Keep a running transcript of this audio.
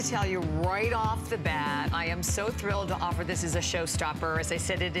Tell you right off the bat, I am so thrilled to offer this as a showstopper. As I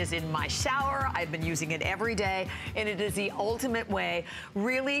said, it is in my shower. I've been using it every day, and it is the ultimate way,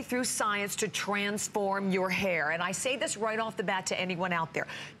 really through science, to transform your hair. And I say this right off the bat to anyone out there.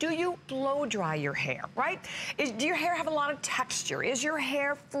 Do you blow dry your hair, right? Do your hair have a lot of texture? Is your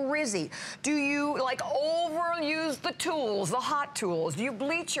hair frizzy? Do you overuse the tools, the hot tools? Do you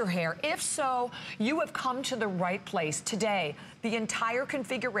bleach your hair? If so, you have come to the right place. Today, the entire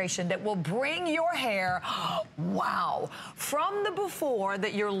configuration that will bring your hair, wow, from the before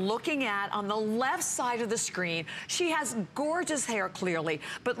that you're looking at on the left side of the screen. She has gorgeous hair, clearly,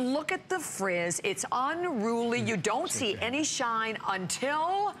 but look at the frizz. It's unruly. You don't see any shine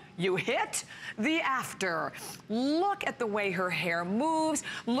until you hit the after. Look at the way her hair moves.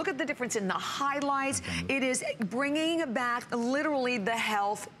 Look at the difference in the highlights. It is bringing back literally the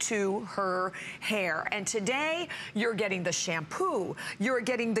health to her hair. And today, you're getting the shampoo, you're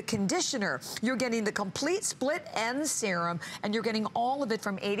getting the conditioner, you're getting the complete split end serum, and you're getting all of it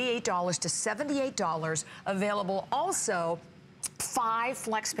from $88 to $78, available also 5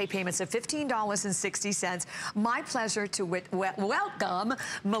 flex pay payments of $15.60. My pleasure to welcome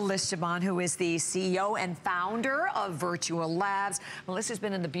Melissa Chabon, who is the CEO and founder of Virtual Labs. Melissa's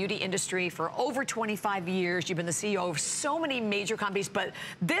been in the beauty industry for over 25 years. You've been the CEO of so many major companies, but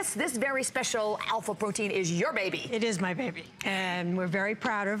this very special alpha protein is your baby. It is my baby, and we're very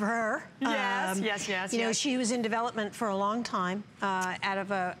proud of her. Yes. You know, she was in development for a long time out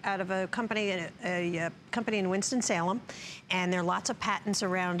of a company, a company in Winston-Salem, and there are lots of patents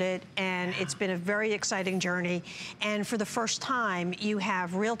around it, and it's been a very exciting journey. And for the first time, you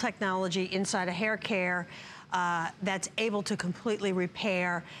have real technology inside a hair care that's able to completely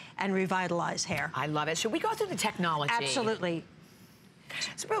repair and revitalize hair. I love it. Should we go through the technology? Absolutely.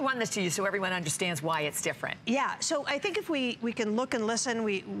 So we'll run this to you so everyone understands why it's different. Yeah, so I think if we can look and listen,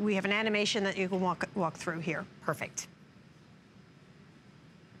 we have an animation that you can walk through here. Perfect.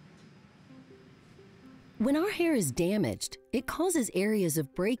 When our hair is damaged, it causes areas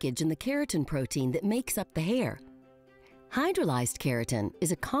of breakage in the keratin protein that makes up the hair. Hydrolyzed keratin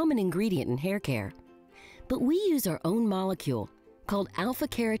is a common ingredient in hair care, but we use our own molecule called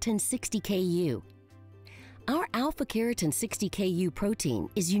alpha-keratin 60Ku. Our alpha-keratin 60Ku protein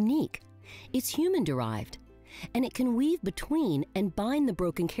is unique. It's human-derived, and it can weave between and bind the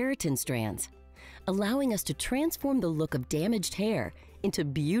broken keratin strands, allowing us to transform the look of damaged hair into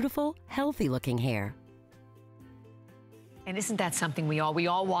beautiful, healthy-looking hair. And isn't that something we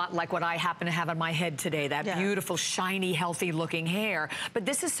all want, like what I happen to have on my head today, that beautiful, shiny, healthy looking hair. But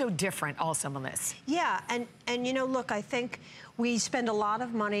this is so different also, Melissa. Yeah, and you know, look, I think we spend a lot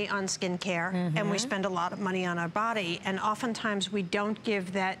of money on skincare, and we spend a lot of money on our body, and oftentimes we don't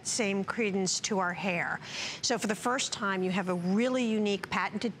give that same credence to our hair. So for the first time, you have a really unique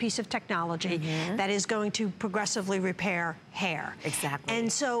patented piece of technology that is going to progressively repair hair. Exactly.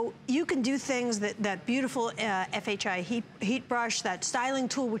 And so you can do things that beautiful FHI heat brush, that styling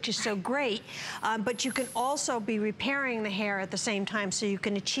tool, which is so great, but you can also be repairing the hair at the same time, so you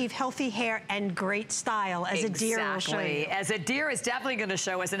can achieve healthy hair and great style, as Adir will show you. As Adir is definitely going to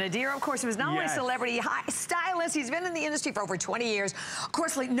show us. And Adir, of course, was not only a celebrity stylist, he's been in the industry for over 20 years. Of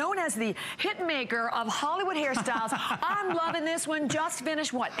course, known as the hit maker of Hollywood hairstyles. I'm loving this one. Just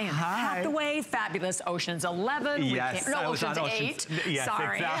finished, what, Anne Hathaway, fabulous Ocean's 11. Yes. Ocean's 8. Yes,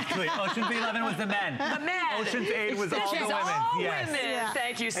 sorry. Exactly. Ocean's 11 was the men. The men. Ocean's 8 was all the women. All yes. women. Yeah.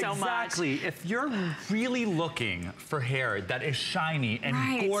 Thank you so much. Exactly. If you're really looking for hair that is shiny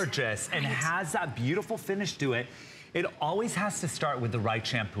and gorgeous and has that beautiful finish to it, it always has to start with the right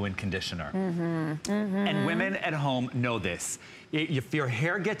shampoo and conditioner. And women at home know this. If your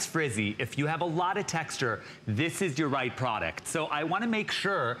hair gets frizzy, if you have a lot of texture, this is your right product. So I want to make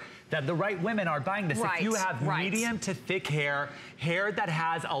sure that the right women are buying this. If you have medium to thick hair, hair that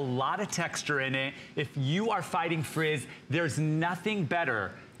has a lot of texture in it, if you are fighting frizz, there's nothing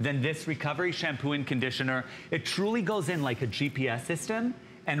better than this recovery shampoo and conditioner. It truly goes in like a GPS system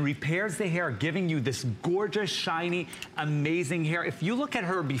and repairs the hair, giving you this gorgeous, shiny, amazing hair. If you look at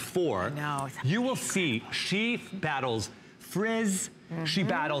her before, you will see she battles frizz, she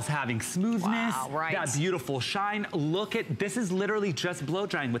battles having smoothness, that beautiful shine. Look at, this is literally just blow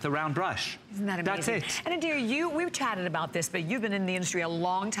drying with a round brush. Isn't that amazing? That's it. And Adir, we've chatted about this, but you've been in the industry a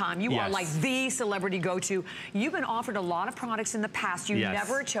long time. You are like the celebrity go-to. You've been offered a lot of products in the past. You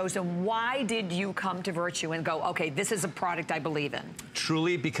never chose them. Why did you come to Virtue and go, okay, this is a product I believe in?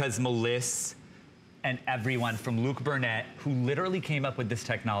 Truly because Melissa and everyone, from Luke Burnett, who literally came up with this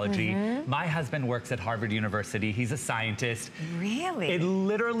technology. My husband works at Harvard University. He's a scientist. Really? It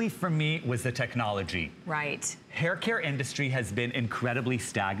literally, for me, was the technology. Right. Hair care industry has been incredibly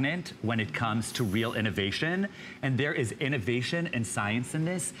stagnant when it comes to real innovation, and there is innovation and science in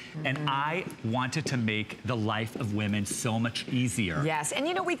this, and I wanted to make the life of women so much easier. Yes, and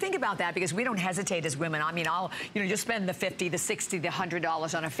you know, we think about that because we don't hesitate as women. I mean, I'll, you know, just spend the $50, the $60, the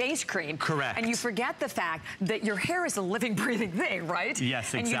 $100 on a face cream. Correct. And you forget the fact that your hair is a living, breathing thing, right?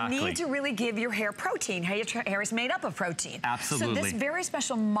 Yes, exactly. And you need to really give your hair protein. Hair is made up of protein. Absolutely. So this very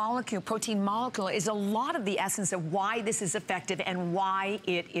special molecule, protein molecule, is a lot of the essence of why this is effective and why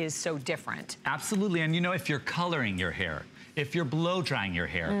it is so different. Absolutely, and you know, if you're coloring your hair, if you're blow drying your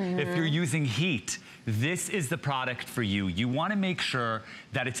hair, if you're using heat, this is the product for you. You want to make sure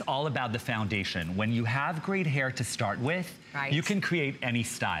that it's all about the foundation. When you have great hair to start with, you can create any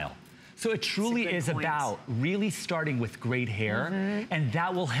style. So it truly is about really starting with great hair, and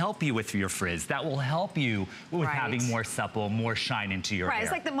that will help you with your frizz. That will help you with having more supple, more shine into your hair.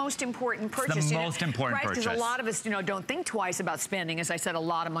 It's like the most important purchase. It's the most important purchase. Because a lot of us, you know, don't think twice about spending, as I said, a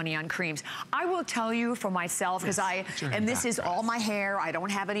lot of money on creams. I will tell you for myself, because and this is all my hair, I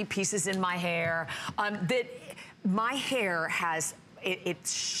don't have any pieces in my hair, that my hair has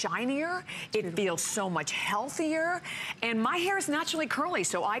it's shinier, it feels so much healthier, and my hair is naturally curly,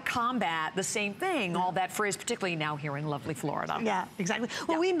 so I combat the same thing, all that frizz, particularly now here in lovely Florida. Yeah, exactly.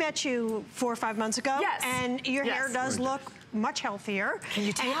 Well, we met you 4 or 5 months ago, and your hair does look much healthier. Can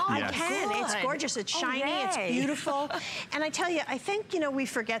you tell? I can. Good. It's gorgeous. It's shiny. It's beautiful. And I tell you, I think, you know, we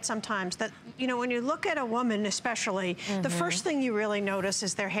forget sometimes that, you know, when you look at a woman especially, the first thing you really notice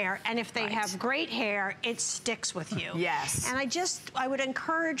is their hair. And if they have great hair, it sticks with you. Yes. And I would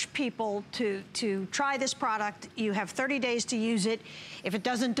encourage people to try this product. You have 30 days to use it. If it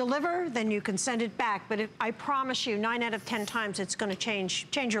doesn't deliver, then you can send it back. But I promise you, 9 out of 10 times, it's going to change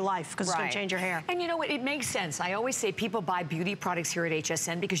your life, because it's going to change your hair. And you know what? It makes sense. I always say people buy beauty products here at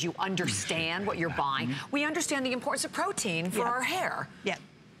HSN because you understand what you're buying. We understand the importance of protein for our hair.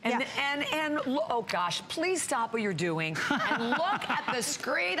 And oh gosh, please stop what you're doing and look at the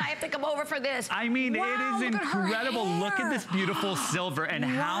screen. I have to come over for this. I mean, it is incredible. Look at this beautiful silver and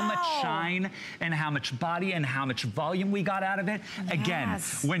how much shine and how much body and how much volume we got out of it. Again,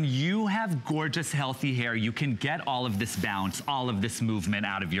 when you have gorgeous, healthy hair, you can get all of this bounce, all of this movement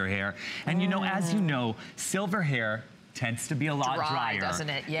out of your hair. And you know, as you know, silver hair tends to be a lot drier, doesn't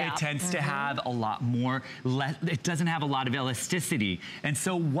it? Yeah. It tends to have a lot more, it doesn't have a lot of elasticity. And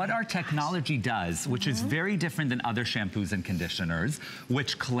so what our technology does, which is very different than other shampoos and conditioners,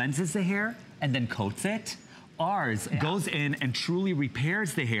 which cleanses the hair and then coats it, ours goes in and truly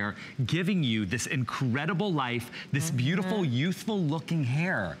repairs the hair, giving you this incredible life, this beautiful, youthful looking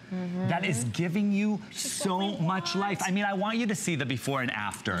hair that is giving you so much life. I mean, I want you to see the before and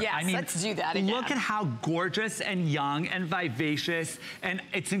after. Yes, I mean, let's do that again. Look at how gorgeous and young and vivacious, and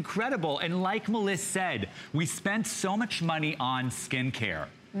it's incredible. And like Melissa said, we spent so much money on skincare.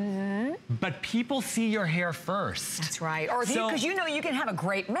 But people see your hair first. That's right. Or because you know you can have a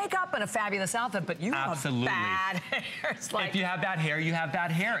great makeup and a fabulous outfit, but you have bad hair. It's like, if you have bad hair, you have bad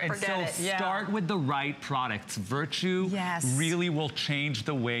hair. And so start with the right products. Virtue really will change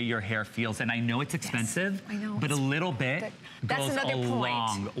the way your hair feels. And I know it's expensive, but a little bit goes a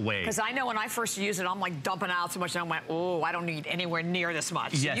long way. Because I know when I first used it, I'm like dumping out so much, and I'm like, oh, I don't need anywhere near this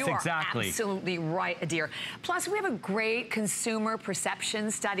much. Yes, you exactly. are absolutely right, Adir. Plus, we have a great consumer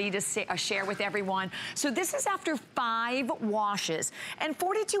perception study to share with everyone. So this is after 5 washes. And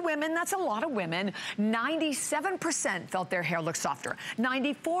 42 women, that's a lot of women, 97% felt their hair looked softer.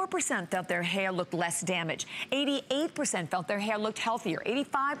 94% felt their hair looked less damaged. 88% felt their hair looked healthier.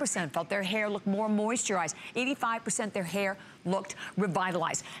 85% felt their hair looked more moisturized. 85% their hair looked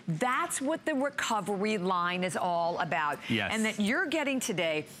revitalized. That's what the recovery line is all about. Yes. And that you're getting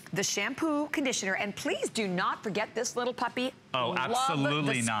today the shampoo, conditioner, and please do not forget this little puppy. Oh,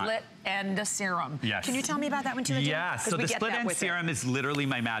 absolutely not. Split end serum. Yes. Can you tell me about that one too? Yeah, so the split end serum is literally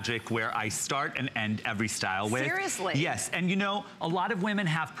my magic, where I start and end every style with. Seriously? Yes, and you know, a lot of women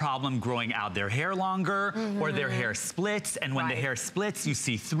have problem growing out their hair longer, or their hair splits, and when the hair splits, you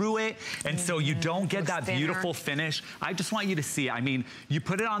see through it, and so you don't get that beautiful finish. I just want you to see, I mean, you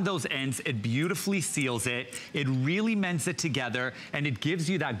put it on those ends, it beautifully seals it, it really mends it together, and it gives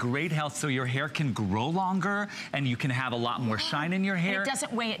you that great health so your hair can grow longer, and you can have a lot more shine in your hair. And it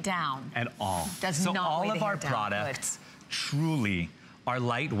doesn't weigh it down. At all. Does so not all weigh of the our hair down. products truly are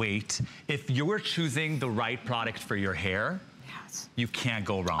lightweight. If you're choosing the right product for your hair, Yes. You can't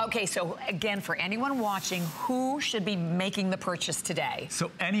go wrong. Okay, so again, for anyone watching, who should be making the purchase today? So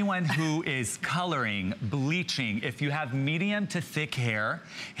anyone who is coloring, bleaching, if you have medium to thick hair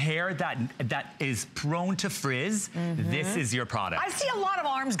that is prone to frizz, this is your product. I see a lot of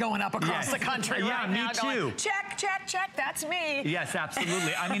arms going up across the country right now. Me too. Going, check, check, check, that's me. Yes,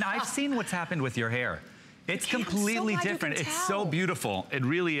 absolutely. I mean, I've seen what's happened with your hair. It's completely different. It's so beautiful. It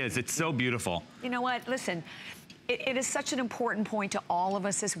really is. It's so beautiful. You know what? Listen. It is such an important point to all of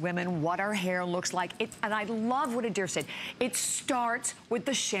us as women, what our hair looks like. And I love what Adair said. It starts with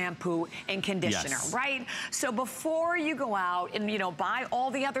the shampoo and conditioner, right? So before you go out and, you know, buy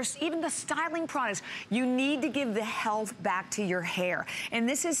all the others, even the styling products, you need to give the health back to your hair. And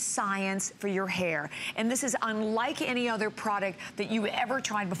this is science for your hair. And this is unlike any other product that you ever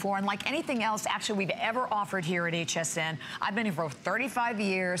tried before, unlike anything else actually we've ever offered here at HSN. I've been here for 35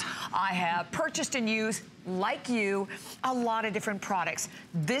 years. I have purchased and used, like you, a lot of different products.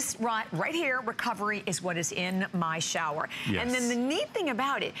 This right here, Recovery, is what is in my shower. Yes. And then the neat thing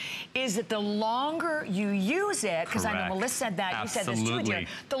about it is that the longer you use it, because I know Melissa said that, you said this too, dear,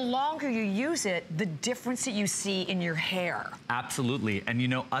 the longer you use it, the difference that you see in your hair. Absolutely. And you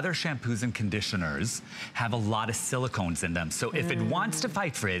know, other shampoos and conditioners have a lot of silicones in them. So if it wants to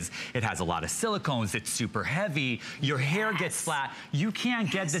fight frizz, it has a lot of silicones, it's super heavy, your hair gets flat, you can't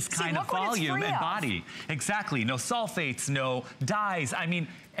get this kind of volume and body. Exactly, no sulfates, no dyes. I mean,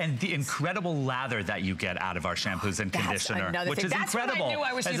 and the incredible lather that you get out of our shampoos and conditioner, which is incredible. That's when I knew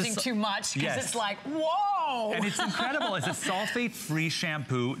I was using too much, because it's like, whoa! And it's incredible. It's a sulfate-free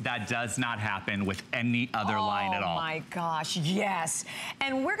shampoo that does not happen with any other line at all. Oh my gosh, yes.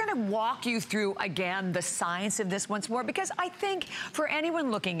 And we're gonna walk you through, again, the science of this once more, because I think for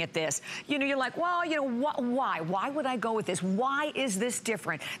anyone looking at this, you know, you're like, well, you know, why? Why would I go with this? Why is this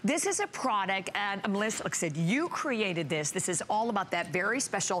different? This is a product, and Melissa, like I said, you created this. This is all about that very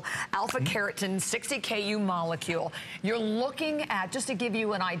special alpha-keratin 60Ku molecule. You're looking at, just to give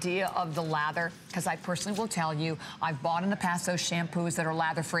you an idea of the lather, because I personally will tell you, I've bought in the past those shampoos that are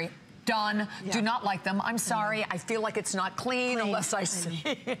lather-free. Done. Yeah. Do not like them. I'm sorry. I feel like it's not clean unless I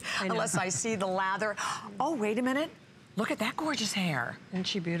see the lather. Oh, wait a minute. Look at that gorgeous hair. Isn't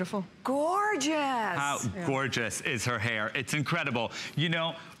she beautiful? Gorgeous. How gorgeous is her hair? It's incredible. You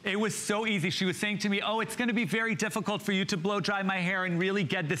know, it was so easy. She was saying to me, oh, it's gonna be very difficult for you to blow dry my hair and really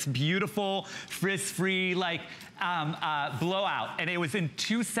get this beautiful, frizz-free, like, blowout. And it was in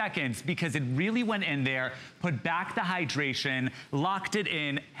 2 seconds, because it really went in there, put back the hydration, locked it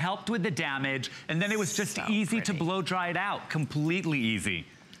in, helped with the damage, and then it was just easy to blow dry it out. Completely easy.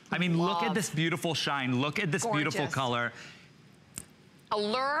 I mean, look at this beautiful shine. Look at this beautiful color.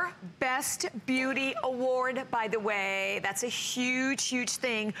 Allure Best Beauty Award, by the way. That's a huge, huge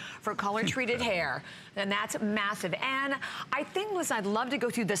thing for color-treated hair. And that's massive. And I think, Liz, I'd love to go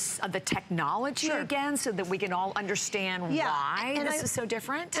through this, the technology again, so that we can all understand why this is so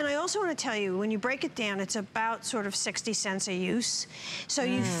different. And I also want to tell you, when you break it down, it's about sort of 60 cents a use. So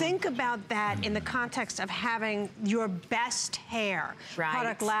you think about that in the context of having your best hair.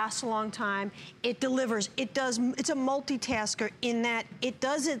 Product lasts a long time. It delivers. It's a multitasker in that it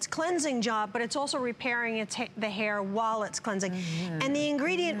does its cleansing job, but it's also repairing the hair while it's cleansing. And the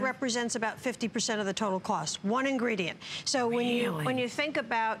ingredient represents about 50% of the total cost. One ingredient. So when you think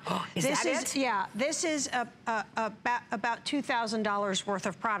about this is about $2,000 worth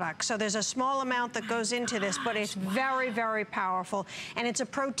of product. So there's a small amount that goes into this, but it's very, very powerful. And it's a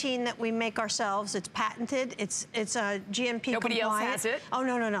protein that we make ourselves. It's patented. It's a GMP Nobody compliant. else has it? Oh,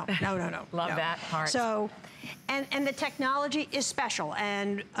 no. Love that part. So, and the technology is special,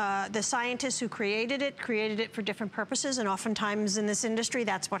 and the scientists who created it for different purposes, and oftentimes in this industry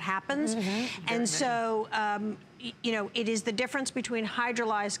that's what happens. And so you know, it is the difference between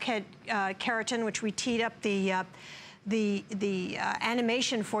hydrolyzed keratin, which we teed up the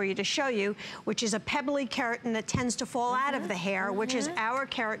animation for you to show you, which is a pebbly keratin that tends to fall out of the hair, which is our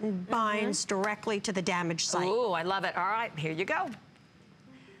keratin binds directly to the damaged site. Ooh, I love it. All right, here you go.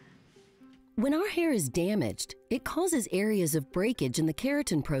 When our hair is damaged, it causes areas of breakage in the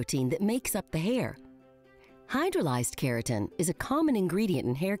keratin protein that makes up the hair. Hydrolyzed keratin is a common ingredient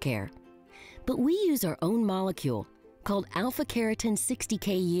in hair care, but we use our own molecule called alpha-keratin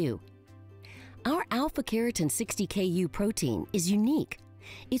 60Ku. Our alpha-keratin 60Ku protein is unique.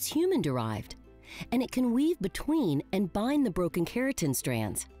 It's human-derived, and it can weave between and bind the broken keratin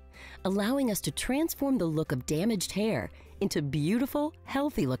strands, allowing us to transform the look of damaged hair into beautiful,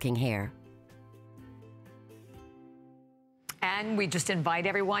 healthy-looking hair. And we just invite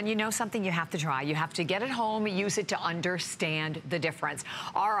everyone, you know something, you have to try. You have to get it home, use it to understand the difference.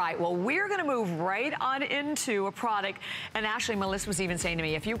 All right, well, we're gonna move right on into a product. And actually, Melissa was even saying to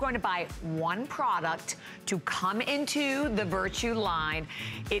me, if you're going to buy one product to come into the Virtue line,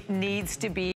 it needs to be